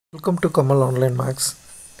Welcome to Kamal Online Maths.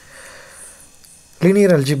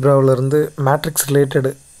 Linear algebra matrix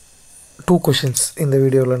related 2 questions in the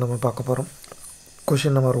video la nama paaka porom.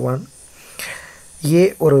 Question number 1. A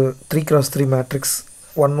or 3 cross 3 matrix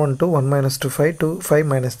 1 1 2 1 minus 2 5 2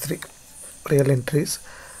 5 minus 3 real entries.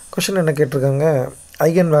 Question enna ketirukanga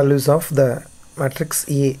eigen values of the matrix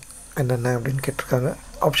A enna appdin ketirukanga.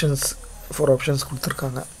 Options 4 options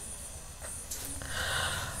kuduthirukanga.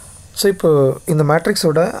 So, in the matrix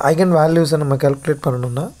eigen values we calculate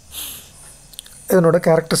the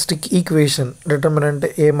characteristic equation determinant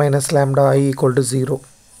a minus lambda I equal to 0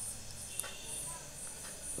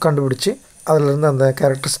 கண்டுபிடிச்சு அதிலிருந்து அந்த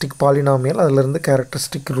characteristic polynomial அதிலிருந்து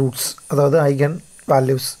characteristic roots அதாவது eigen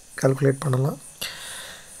values calculate பண்ணலாம்.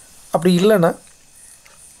 அப்படி இல்லைனா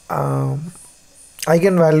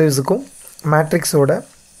eigen valuesக்கும் matrix ஓட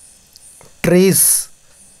trace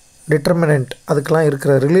determinant அதுக்கெல்லாம்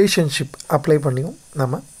இருக்கிற ரிலேஷன்ஷிப் அப்ளை பண்ணியும்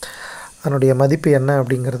நம்ம அதனுடைய மதிப்பு என்ன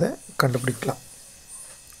அப்படிங்கிறத கண்டுபிடிக்கலாம்.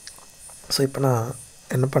 ஸோ இப்போ நான்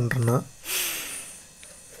என்ன பண்ணுறேன்னா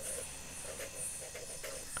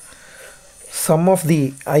sum of the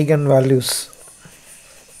eigen values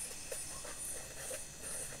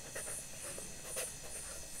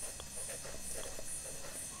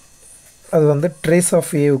அது வந்து trace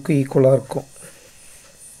of Aவுக்கு ஈக்குவலாக இருக்கும்.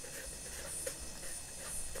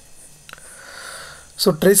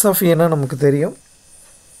 So, trace of A நமக்கு தெரியும்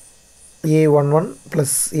A11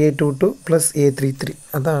 plus A22 plus A33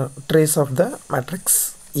 அதான் trace of the matrix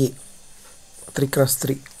A 3 cross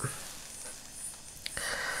 3.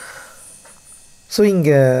 So,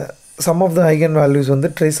 இங்கே sum of the eigen values வந்து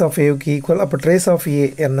trace of Aவுக்கு equal. அப்போ trace of A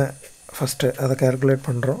என்ன ஃபஸ்ட்டு அதை calculate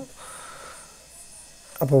பண்ணுறோம்.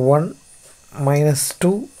 அப்போ 1 minus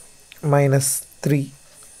 2 minus 3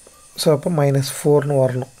 ஸோ அப்போ minus 4னு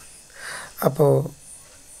வரணும். அப்போது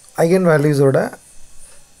eigen values ஓட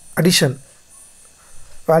addition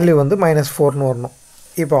value வந்து -4னு வரணும்.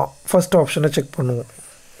 இப்போ ஃபர்ஸ்ட் ஆப்ஷனை செக் பண்ணுவோம்.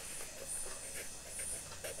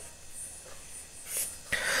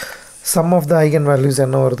 sum of the eigen values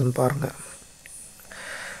என்ன வருதுன்னு பாருங்க.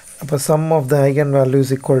 அப்போ sum of the eigen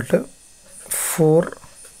values equal to 4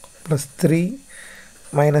 plus 3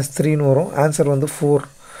 minus 3னு வரும். ஆன்சர் வந்து 4.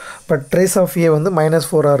 பட் trace of A வந்து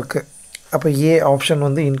 -4ஆக இருக்குது. அப்போ A ஆப்ஷன்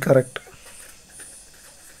வந்து incorrect.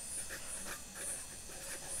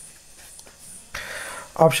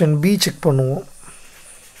 ஆப்ஷன் B செக் பண்ணுவோம்.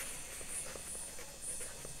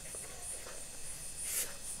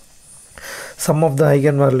 sum of the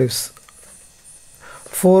eigen values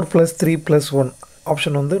 4 plus 3 plus 1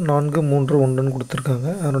 option வந்து 4 3 1ன்னு கொடுத்துருக்காங்க.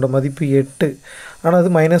 அதனோட மதிப்பு 8. ஆனால்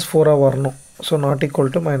அது -4ஆக வரணும். So not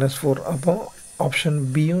equal to -4. அப்போ ஆப்ஷன்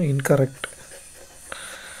பியும் இன்கரெக்ட்.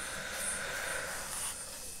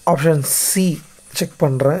 ஆப்ஷன் சி செக்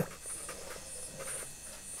பண்ணுறேன்.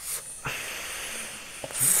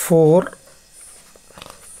 4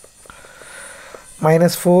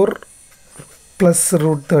 -4 plus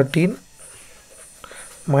root 13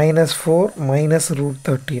 -4 minus root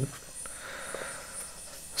 13.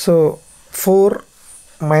 So 4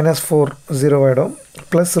 -4 0 ஆகிடும்,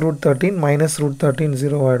 plus root 13 minus root 13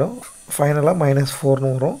 0 ஆகிடும். ஃபைனலாக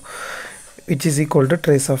 -4னு வரும், which is equal to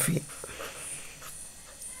trace of E.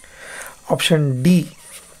 Option D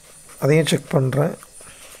அதையும் செக் பண்ணுறேன்.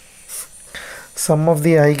 sum of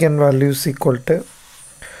the eigen values equal to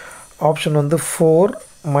option வந்து 4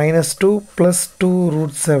 minus 2 plus 2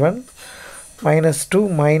 root 7 minus 2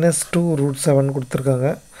 minus 2 root 7 கொடுத்துருக்காங்க.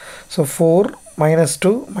 So 4 minus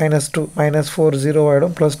 2 minus 2 minus 4 0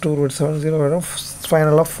 ஆகிடும், plus 2 root 7 0 ஆகிடும்.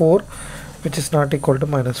 ஃபைனலாக 4 which is not equal to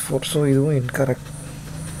 -4. So இதுவும் incorrect.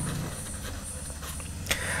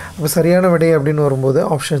 அப்போ சரியான விடை அப்படின்னு வரும்போது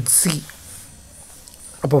ஆப்ஷன் சி.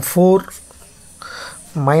 அப்போ 4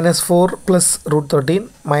 -4 plus root 13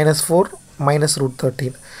 -4 minus root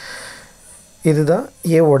 13 இதுதான்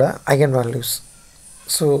ஏவோட eigen values.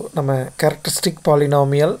 ஸோ நம்ம characteristic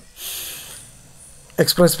polynomial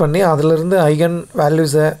எக்ஸ்ப்ரெஸ் பண்ணி அதிலிருந்து eigen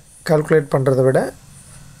valuesஐ calculate பண்ணுறதை விட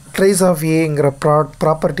trace of Aங்கிற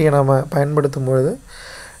ப்ராப்பர்ட்டியை நம்ம பயன்படுத்தும் பொழுது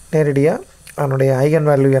நேரடியாக அதனுடைய eigen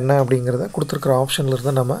value என்ன அப்படிங்கிறத கொடுத்துருக்குற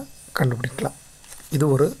ஆப்ஷன்லேருந்து நம்ம கண்டுபிடிக்கலாம். இது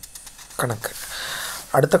ஒரு கணக்கு.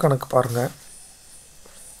 அடுத்த கணக்கு பாருங்கள்.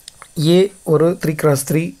 A ஒரு 3 cross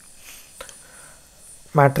 3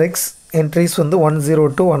 மேட்ரிக்ஸ். என்ட்ரிஸ் வந்து 1 0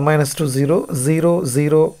 2 1 minus 2 0 0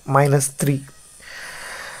 0 minus 3.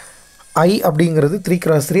 I அப்படிங்கிறது 3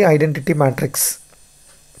 cross 3 identity matrix.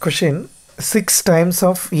 Question 6 times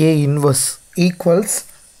of A inverse equals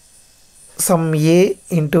sum A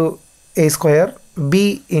into A square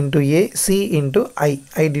B into A C into I.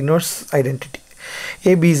 I denotes identity.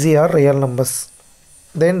 A, B, C are real numbers.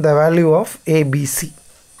 Then the value of A, B, C.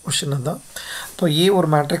 Question தான். இப்போ ஏ ஒரு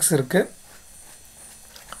matrix இருக்குது,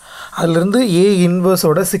 அதிலிருந்து ஏ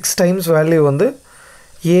இன்வர்ஸோட 6 times value வந்து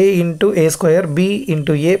A into A square B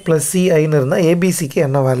into A plus C ஐன்னு இருந்தால் ஏபிசிக்கு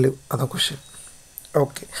என்ன value, அதான் question.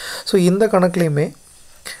 Okay, so இந்த கணக்குலேயுமே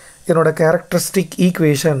என்னோடய கேரக்டரிஸ்டிக்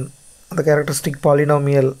ஈக்குவேஷன், அந்த கேரக்டரிஸ்டிக்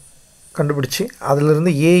பாலினாமியல் கண்டுபிடிச்சி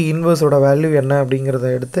அதிலிருந்து ஏ இன்வர்ஸோட வேல்யூ என்ன அப்படிங்கிறத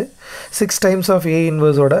எடுத்து 6 டைம்ஸ் ஆஃப் ஏ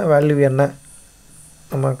இன்வர்ஸோட வேல்யூ என்ன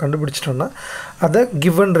நம்ம கண்டுபிடிச்சிட்டோன்னா அதை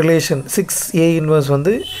கிவன் ரிலேஷன் 6 ஏ இன்வர்ஸ்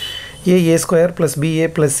வந்து ஏ square plus BA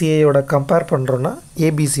plus சிஏயோட compare பண்ணுறோன்னா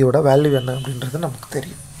ஏபிசியோட வேல்யூ என்ன அப்படின்றது நமக்கு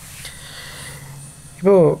தெரியும்.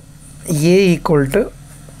 இப்போது ஏ equal to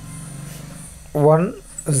 1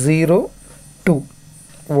 0 2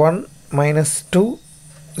 1 minus 2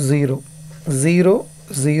 0 0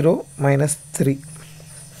 0 minus 3.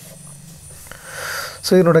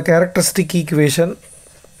 So இதனோட characteristic equation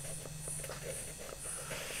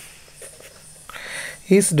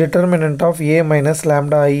is determinant of a minus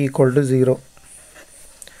lambda I equal to 0.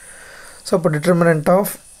 So இப்போ determinant of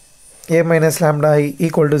a minus lambda I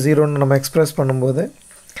equal to 0 நம்ம express பண்ணும்போது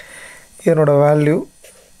இதனோட value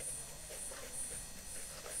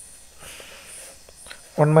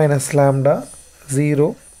 1 minus lambda 0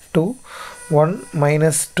 2 1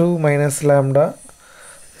 minus 2 minus lambda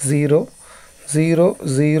 0 0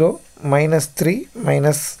 0 minus 3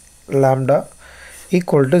 minus lambda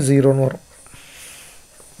equal to 0 வரும்.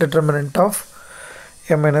 Determinant of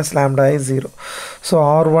a minus lambda is 0. So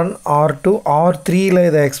R1 R2 R3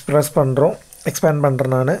 இதை expand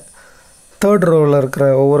பண்ணுறேன் நான் third ரோவில் இருக்கிற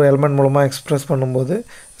ஒவ்வொரு element மூலமாக எக்ஸ்பிரஸ் பண்ணும்போது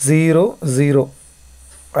 0 0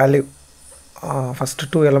 வேல்யூ ஃபஸ்ட்டு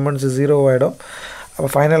 2 எலிமெண்ட்ஸ் 0 ஆகிடும். அப்போ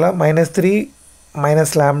ஃபைனலாக -3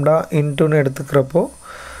 minus lambda இன்ட்டுன்னு எடுத்துக்கிறப்போ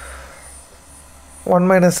 1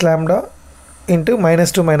 minus lambda into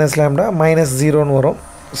 -2 minus lambda -0ன்னு வரும்.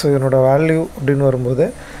 ஸோ இதனோட வேல்யூ அப்படின்னு வரும்போது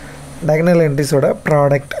டயகனல் என்ட்ரிஸோட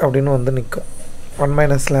ப்ராடக்ட் அப்படின்னு வந்து நிற்கும். 1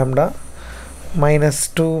 minus lambda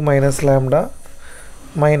 -2 minus lambda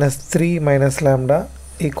 -3 minus lambda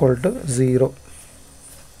equal to 0.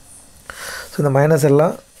 So இந்த மைனஸ்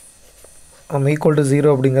எல்லாம் நம்ம ஈக்குவல் டு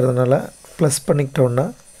 0 அப்படிங்கிறதுனால ப்ளஸ் பண்ணிக்கிட்டோன்னா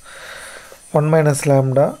 1 மைனஸ்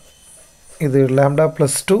லேம்டா இது லேம்டா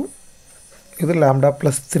ப்ளஸ் 2 இது லேம்டா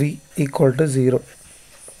ப்ளஸ் 3 ஈக்குவல் டு 0.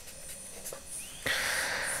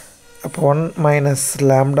 அப்போ 1 minus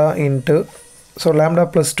lambda into so lambda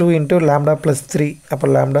plus 2 into lambda plus 3 அப்போ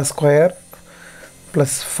lambda square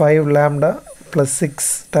plus 5 lambda plus 6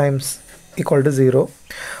 times equal to 0.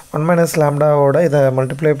 1 minus லேம்டாவோட இதை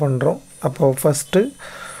multiply பண்ணுறோம். அப்போது ஃபஸ்ட்டு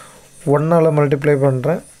 1ஆல் மல்டிப்ளை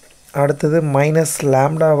பண்ணுறேன், அடுத்தது மைனஸ்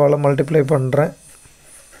லேம்டாவால் மல்டிப்ளை பண்ணுறேன்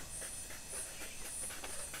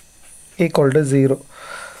ஈக்குவல் டு 0.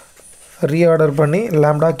 ரீஆர்டர் பண்ணி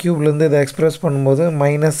லேம்டா க்யூப்லேருந்து இதை எக்ஸ்பிரஸ் பண்ணும்போது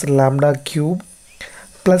minus lambda cube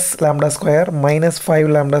plus lambda square -5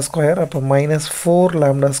 lambda square அப்போ -4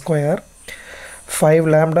 lambda square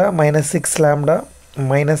 5 lambda -6 lambda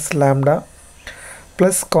minus lambda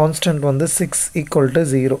plus constant வந்து 6 ஈக்குவல் டு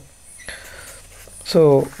 0. ஸோ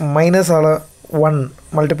மைனஸால் 1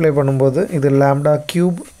 மல்டிப்ளை பண்ணும்போது இது lambda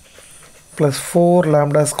cube plus 4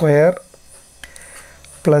 lambda square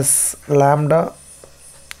plus lambda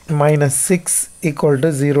 -6 equal to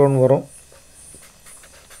 0ன்னு வரும்.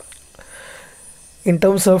 In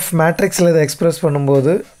terms of மேட்ரிக்ஸில் இதை express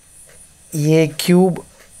பண்ணும்போது ஏ cube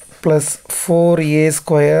plus 4a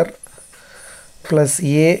square plus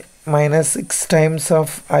a -6 times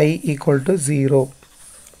of I equal to 0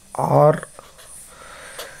 R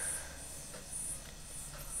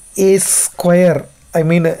a square ஐ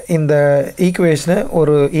மீன் இந்த ஈக்குவேஷனை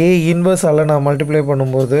ஒரு a இன்வர்ஸால் நான் மல்டிப்ளை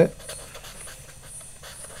பண்ணும்போது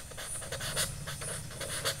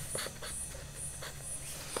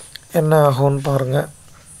என்ன ஆகும்னு பாருங்கள்.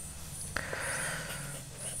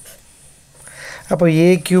 அப்போ ஏ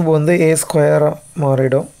க்யூப் வந்து ஏ ஸ்கொயராக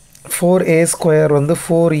மாறிடும், 4a ஸ்கொயர் வந்து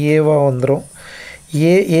 4aவாக வந்துடும்.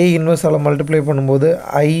 ஏ இன்வர்ஸால் மல்டிப்ளை பண்ணும்போது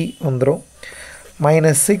I வந்துடும்,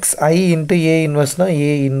 -6 I இன்ட்டு ஏ இன்வர்ஸ்னால் ஏ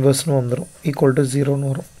இன்வர்ஸ்னு வந்துடும் ஈக்குவல் டு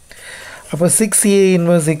 0ன்னு வரும். அப்போ 6a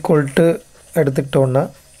இன்வர்ஸ் ஈக்குவல் டு எடுத்துக்கிட்டோன்னா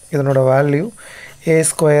இதனோட value a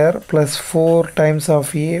square plus 4 times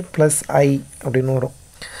of a plus I அப்படின்னு வரும்.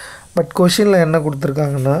 பட் கொஷினில் என்ன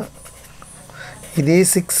கொடுத்துருக்காங்கன்னா இதே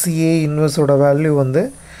 6a இன்வர்ஸோட வேல்யூ வந்து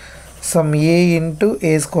some a into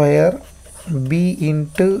a square b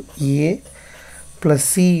into a plus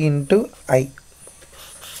c into I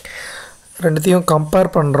ரெண்டுத்தையும் கம்பேர்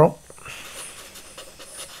பண்ணுறோம்.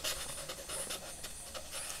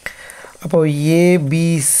 அப்போது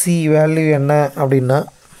ஏபிசி வேல்யூ என்ன அப்படின்னா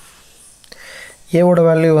ஏவோட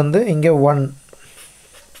வேல்யூ வந்து இங்கே 1,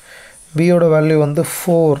 பியோட வேல்யூ வந்து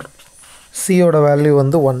 4, சியோட வேல்யூ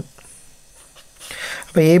வந்து 1.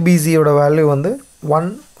 இப்போ ஏபிசியோட வேல்யூ வந்து 1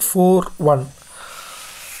 4 1.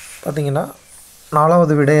 பார்த்திங்கன்னா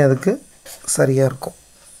 4வது விடை அதுக்கு சரியாக இருக்கும்.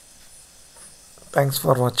 தேங்க்ஸ்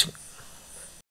ஃபார் வாட்சிங்.